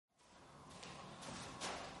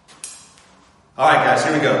All right, guys,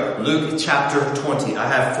 here we go. Luke chapter 20. I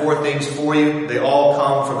have 4 things for you. They all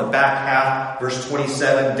come from the back half, verse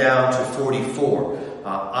 27 down to 44.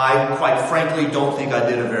 I, quite frankly, don't think I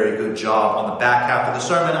did a very good job on the back half of the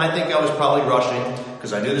sermon. I think I was probably rushing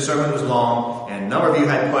because I knew the sermon was long, and a number of you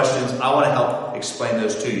had questions. I want to help explain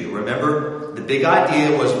those to you. Remember, the big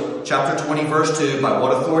idea was chapter 20, verse 2, by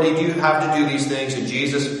what authority do you have to do these things? And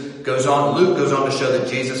Luke goes on to show that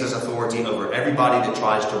Jesus has authority over everybody that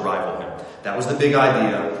tries to rival him. That was the big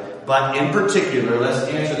idea. But in particular, let's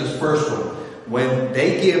answer this first one. When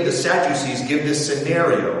the Sadducees give this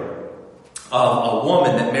scenario of a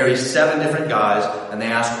woman that marries 7 different guys, and they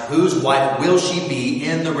ask, whose wife will she be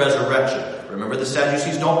in the resurrection? Remember, the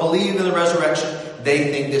Sadducees don't believe in the resurrection.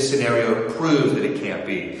 They think this scenario proves that it can't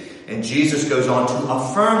be. And Jesus goes on to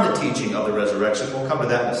affirm the teaching of the resurrection. We'll come to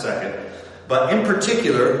that in a second. But in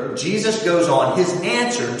particular, Jesus goes on his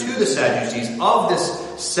answer to the Sadducees of this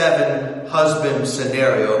 7 husband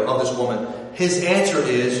scenario of this woman. His answer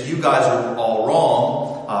is, you guys are all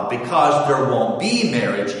wrong because there won't be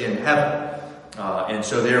marriage in heaven. And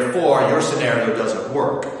so therefore, your scenario doesn't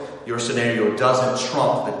work. Your scenario doesn't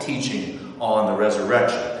trump the teaching on the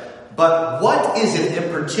resurrection. But what is it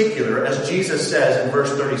in particular, as Jesus says in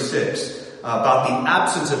verse 36, about the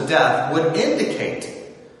absence of death would indicate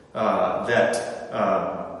that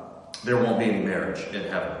there won't be any marriage in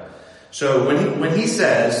heaven? So when he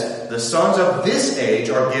says, the sons of this age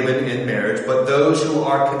are given in marriage, but those who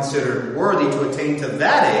are considered worthy to attain to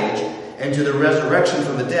that age and to the resurrection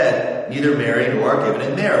from the dead, neither marry nor are given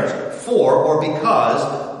in marriage, for or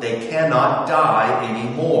because they cannot die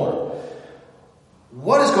anymore.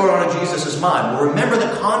 What is going on in Jesus' mind? Well, remember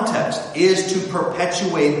the context is to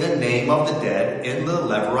perpetuate the name of the dead in the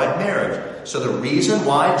Levirate marriage. So the reason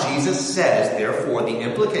why Jesus says, therefore, the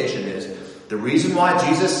implication is, the reason why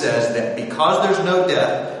Jesus says that because there's no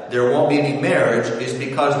death, there won't be any marriage is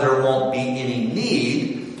because there won't be any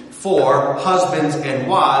need for husbands and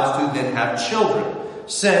wives to then have children.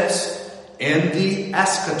 Since in the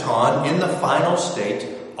eschaton, in the final state,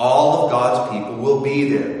 all of God's people will be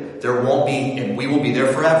there. There won't be, and we will be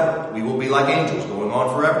there forever. We will be like angels going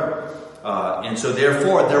on forever. And so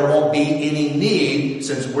therefore, there won't be any need,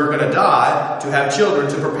 since we're going to die, to have children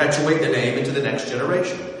to perpetuate the name into the next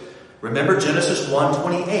generation. Remember Genesis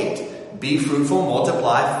 1:28. Be fruitful,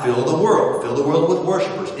 multiply, fill the world with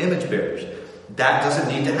worshipers, image bearers. That doesn't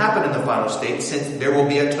need to happen in the final state, since there will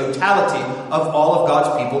be a totality of all of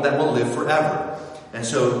God's people that will live forever. And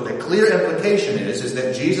so the clear implication is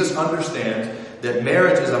that Jesus understands that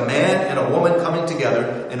marriage is a man and a woman coming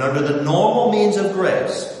together, and under the normal means of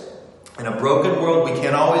grace. In a broken world, we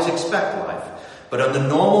can't always expect life. But under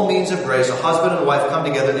normal means of grace, a husband and a wife come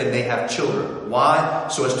together and they have children. Why?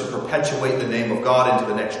 So as to perpetuate the name of God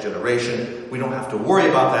into the next generation. We don't have to worry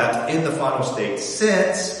about that in the final state,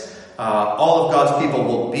 since all of God's people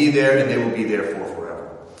will be there and they will be there for forever.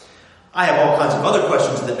 I have all kinds of other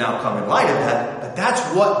questions that now come in light of that, but that's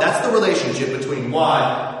the relationship between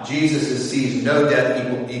why Jesus sees no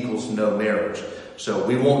death equals no marriage. So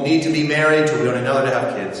we won't need to be married till we don't know to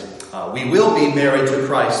have kids. We will be married to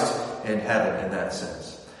Christ in heaven in that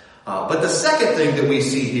sense. But the second thing that we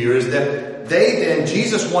see here is that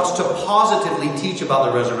Jesus wants to positively teach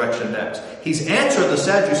about the resurrection next. He's answered the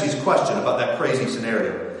Sadducees' question about that crazy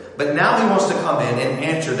scenario. But now he wants to come in and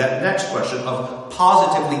answer that next question of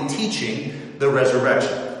positively teaching the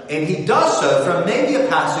resurrection. And he does so from maybe a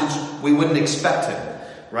passage we wouldn't expect him.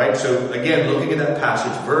 Right? So again, looking at that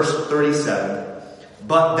passage, verse 37,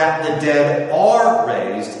 but that the dead are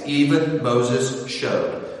raised, even Moses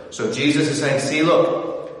showed. So Jesus is saying, see,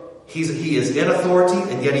 look, he is in authority,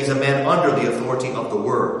 and yet he's a man under the authority of the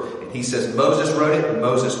word. And he says Moses wrote it, and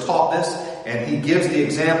Moses taught this, and he gives the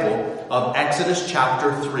example of Exodus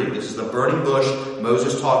chapter 3. This is the burning bush,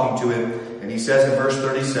 Moses talking to him, and he says in verse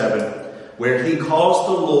 37, where he calls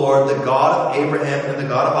the Lord the God of Abraham and the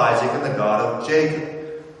God of Isaac and the God of Jacob.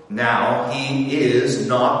 Now he is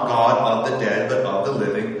not God of the dead, but of the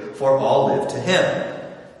living, for all live to him.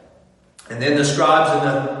 And then the scribes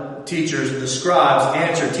and the scribes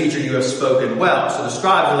answered, teacher, you have spoken well. So the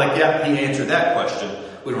scribes are like, yeah, he answered that question.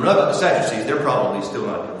 We don't know about the Sadducees. They're probably still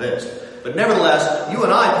not convinced. But nevertheless, you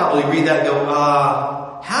and I probably read that and go,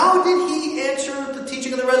 how did he answer the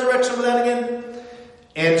teaching of the resurrection with that again?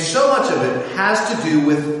 And so much of it has to do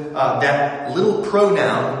with that little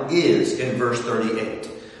pronoun is in verse 38.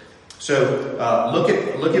 So look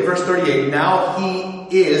at verse 38. Now he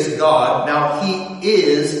is God. Now he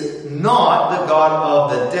is not the God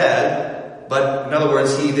of the dead, but in other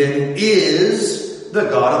words, he then is the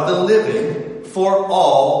God of the living, for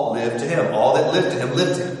all live to him. All that live to him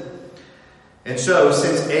live to him. And so,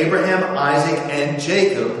 since Abraham, Isaac, and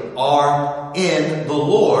Jacob are in the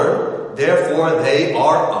Lord, therefore they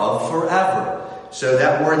are of forever. So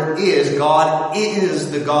that word is, God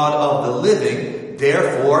is the God of the living,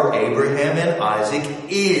 therefore Abraham and Isaac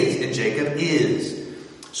is, and Jacob is.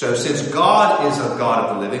 So since God is a God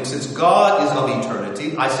of the living, since God is of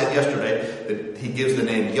eternity, I said yesterday that he gives the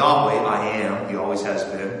name Yahweh, I am, he always has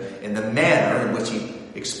been, and the manner in which he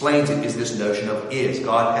explains it is this notion of is.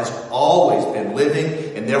 God has always been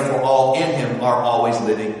living, and therefore all in him are always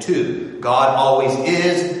living too. God always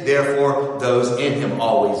is, therefore those in him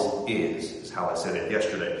always is how I said it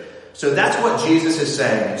yesterday. So that's what Jesus is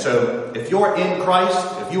saying. So if you're in Christ,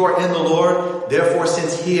 if you are in the Lord, therefore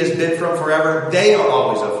since he has been from forever, they are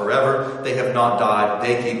always of forever. They have not died.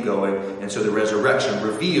 They keep going. And so the resurrection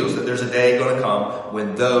reveals that there's a day going to come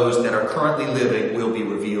when those that are currently living will be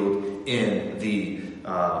revealed in the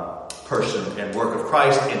person and work of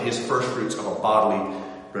Christ and his first fruits of a bodily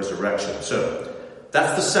resurrection. So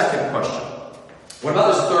that's the second question. What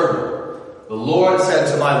about this third one? The Lord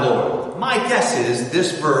said to my Lord. My guess is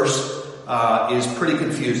this verse is pretty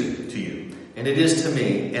confusing to you. And it is to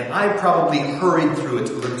me. And I probably hurried through it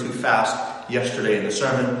a little too fast yesterday in the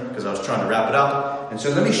sermon because I was trying to wrap it up. And so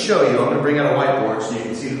let me show you. I'm going to bring out a whiteboard so you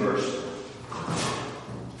can see the verse.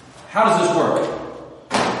 How does this work?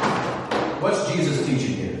 What's Jesus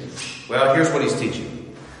teaching here? Well, here's what he's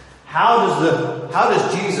teaching. How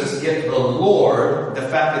does Jesus get the Lord, the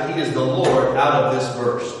fact that he is the Lord, out of this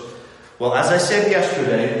verse? Well, as I said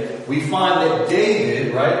yesterday, we find that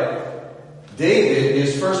David, right? David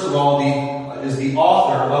is, first of all, the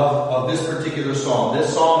author of this particular psalm.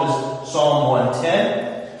 This psalm is Psalm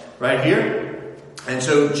 110, right here. And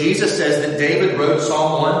so Jesus says that David wrote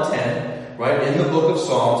Psalm 110, right, in the book of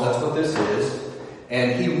Psalms. That's what this is.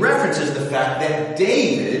 And he references the fact that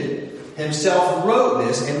David himself wrote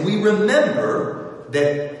this. And we remember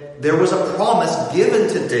that there was a promise given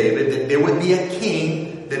to David that there would be a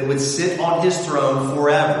king that would sit on his throne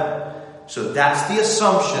forever. So that's the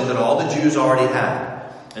assumption that all the Jews already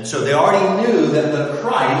had. And so they already knew that the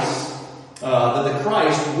Christ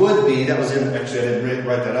would be, that was in, actually I didn't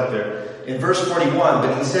write that up there, in verse 41,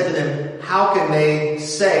 but he said to them, how can they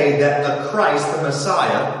say that the Christ, the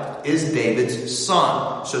Messiah, is David's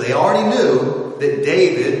son? So they already knew that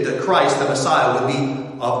David, the Christ, the Messiah, would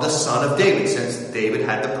be of the son of David, since David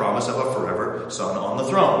had the promise of a forever son on the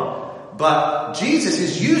throne. But Jesus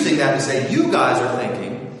is using that to say, you guys are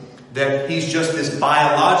thinking that he's just this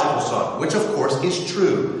biological son, which of course is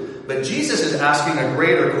true. But Jesus is asking a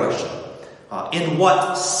greater question. In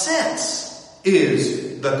what sense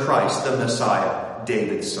is the Christ, the Messiah,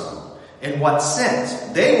 David's son? In what sense?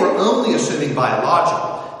 They were only assuming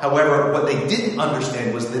biological. However, what they didn't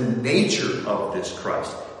understand was the nature of this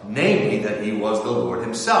Christ. Namely, that he was the Lord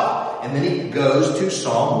himself. And then he goes to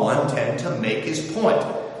Psalm 110 to make his point.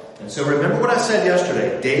 And so remember what I said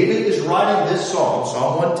yesterday. David is writing this psalm,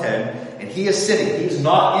 Psalm 110, and he is sitting. He's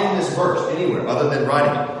not in this verse anywhere other than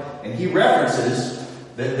writing it. And he references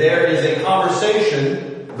that there is a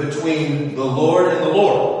conversation between the Lord and the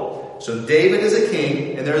Lord. So David is a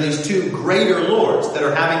king, and there are these two greater lords that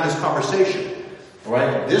are having this conversation. All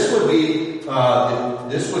right? This would be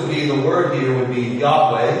the word here would be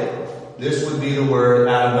Yahweh. This would be the word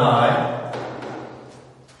Adonai.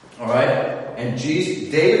 All right? And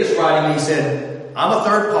David is writing, and he said, I'm a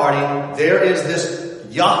third party. There is this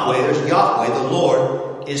Yahweh, there's Yahweh, the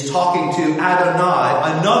Lord, is talking to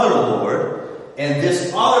Adonai, another Lord. And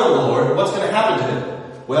this other Lord, what's going to happen to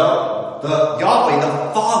him? Well, the Yahweh,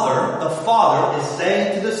 the Father is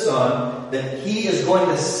saying to the Son that he is going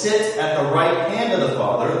to sit at the right hand of the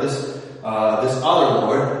Father, this other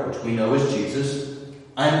Lord, which we know is Jesus,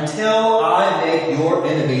 until I make your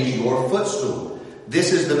enemies your footstool.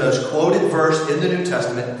 This is the most quoted verse in the New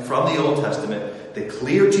Testament from the Old Testament. The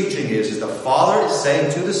clear teaching is the Father is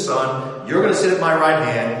saying to the Son, you're going to sit at my right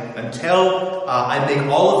hand until I make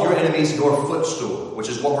all of your enemies your footstool, which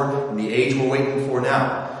is what we're in the age we're waiting for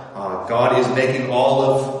now. God is making all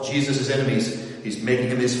of Jesus' enemies, he's making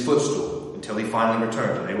him his footstool until he finally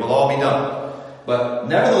returns, and they will all be done. But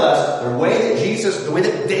nevertheless, the way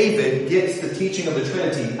that David gets the teaching of the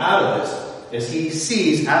Trinity out of this is he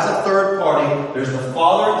sees as a third party, there's the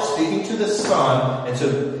Father speaking to the Son, and so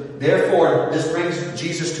therefore this brings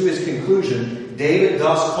Jesus to his conclusion. David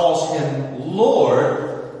thus calls him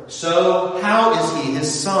Lord, so how is he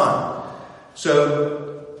his son?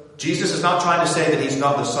 So Jesus is not trying to say that he's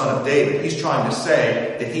not the son of David. He's trying to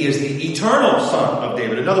say that he is the eternal son of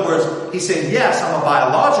David. In other words, he's saying, yes, I'm a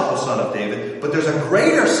biological son of David, but there's a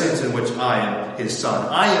greater sense in which I am his son.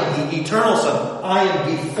 I am the eternal son. I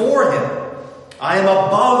am before him. I am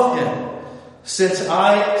above him. Since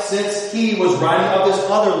he was writing of this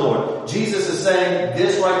other Lord, Jesus is saying,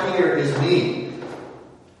 this right here is me.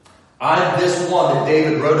 I'm this one that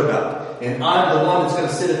David wrote about. And I'm the one that's going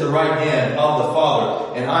to sit at the right hand of the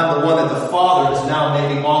Father. And I'm the one that the Father is now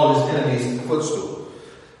making all of his enemies a footstool.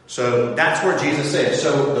 So that's where Jesus is.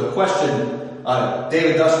 So the question,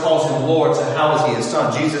 David thus calls him Lord, so how is he his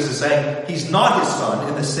son? Jesus is saying he's not his son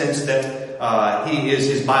in the sense that he is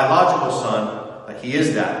his biological son. He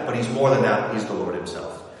is that, but he's more than that. He's the Lord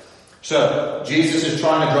himself. So Jesus is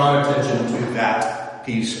trying to draw attention to that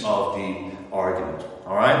piece of the argument.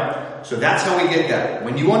 All right? So that's how we get that.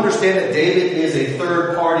 When you understand that David is a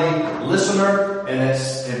third-party listener, and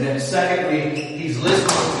then secondly, he's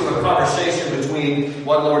listening to a conversation between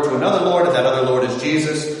one Lord to another Lord, and that other Lord is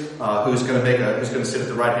Jesus, who's going to sit at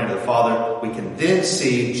the right hand of the Father. We can then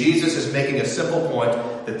see Jesus is making a simple point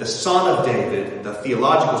that the Son of David, the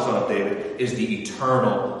theological Son of David, is the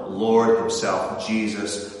eternal Lord himself,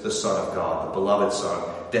 Jesus, the Son of God, the beloved Son,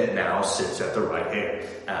 that now sits at the right hand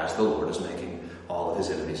as the Lord is making all of his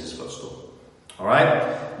enemies his footstool. All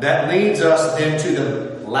right? That leads us then to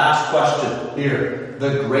the last question here,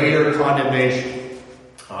 the greater condemnation.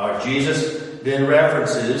 Jesus then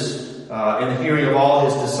references, in the hearing of all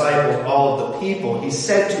his disciples, all of the people, he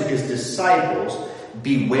said to his disciples,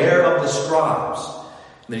 beware of the scribes.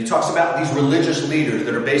 And then he talks about these religious leaders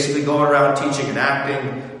that are basically going around teaching and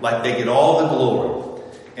acting like they get all the glory.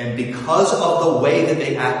 And because of the way that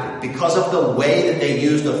they acted, because of the way that they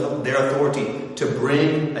used their authority to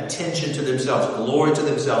bring attention to themselves, glory to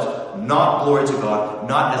themselves, not glory to God,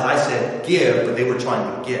 not, as I said, give, but they were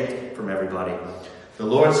trying to get from everybody. The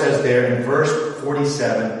Lord says there in verse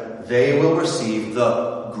 47, they will receive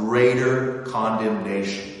the greater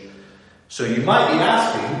condemnation. So you might be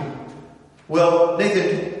asking, well,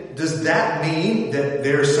 Nathan, does that mean that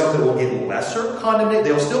there are some that will get lesser condemnation?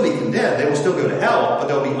 They'll still be condemned. They will still go to hell, but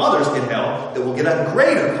there'll be others in hell that will get a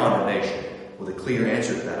greater condemnation. Well, the clear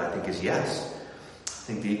answer to that, I think, is yes. I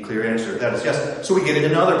think the clear answer to that is yes. So we get it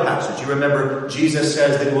in another passage. You remember Jesus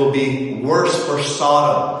says that it will be worse for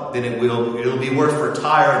Sodom than it'll be worse for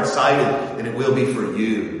Tyre and Sidon than it will be for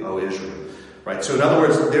you, O Israel. Right? So in other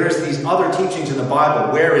words, there is these other teachings in the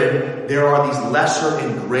Bible wherein there are these lesser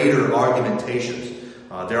and greater argumentations.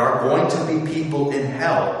 There are going to be people in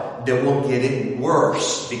hell that will get it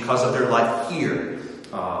worse because of their life here.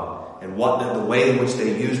 And the way in which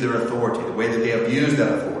they use their authority, the way that they abuse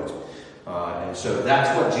that authority. And so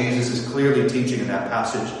that's what Jesus is clearly teaching in that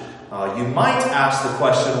passage. You might ask the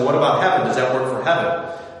question, well, what about heaven? Does that work for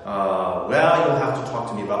heaven? Well, you'll have to talk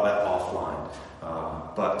to me about that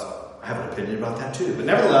offline. But I have an opinion about that too. But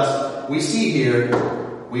nevertheless, we see here,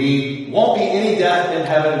 we won't be any death in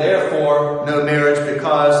heaven, therefore no marriage,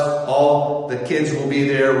 because all the kids will be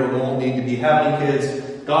there. We won't need to be having kids.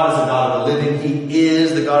 God is the God of the living. He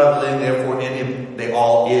is the God of the living, therefore in him they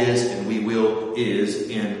all is, and we will is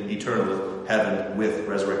in eternal heaven with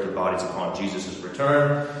resurrected bodies upon Jesus'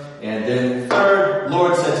 return. And then third,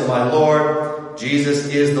 Lord said to my Lord, Jesus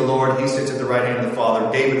is the Lord. He sits at the right hand of the Father.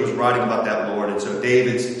 David was writing about that Lord, and so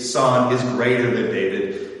David's son is greater than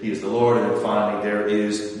David. He is the Lord. And then finally, there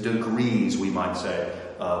is degrees, we might say,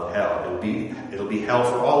 of hell. It'll be hell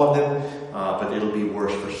for all of them, but it'll be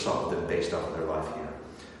worse for some of them based off of their life here.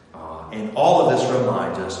 And all of this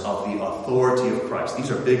reminds us of the authority of Christ.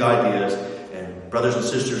 These are big ideas. And brothers and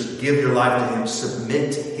sisters, give your life to him.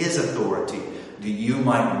 Submit to his authority, that you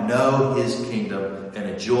might know his kingdom and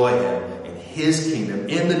enjoy him in his kingdom,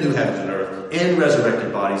 in the new heavens and earth, in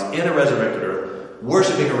resurrected bodies, in a resurrected earth,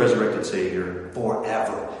 worshiping a resurrected Savior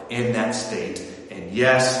forever in that state. And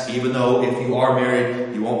yes, even though if you are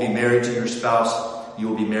married, you won't be married to your spouse, you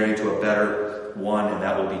will be married to a better one, and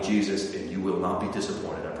that will be Jesus, and you will not be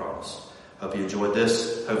disappointed, I promise. Hope you enjoyed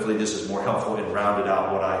this. Hopefully this is more helpful and rounded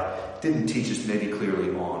out what I didn't teach us maybe clearly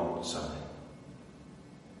on Sunday.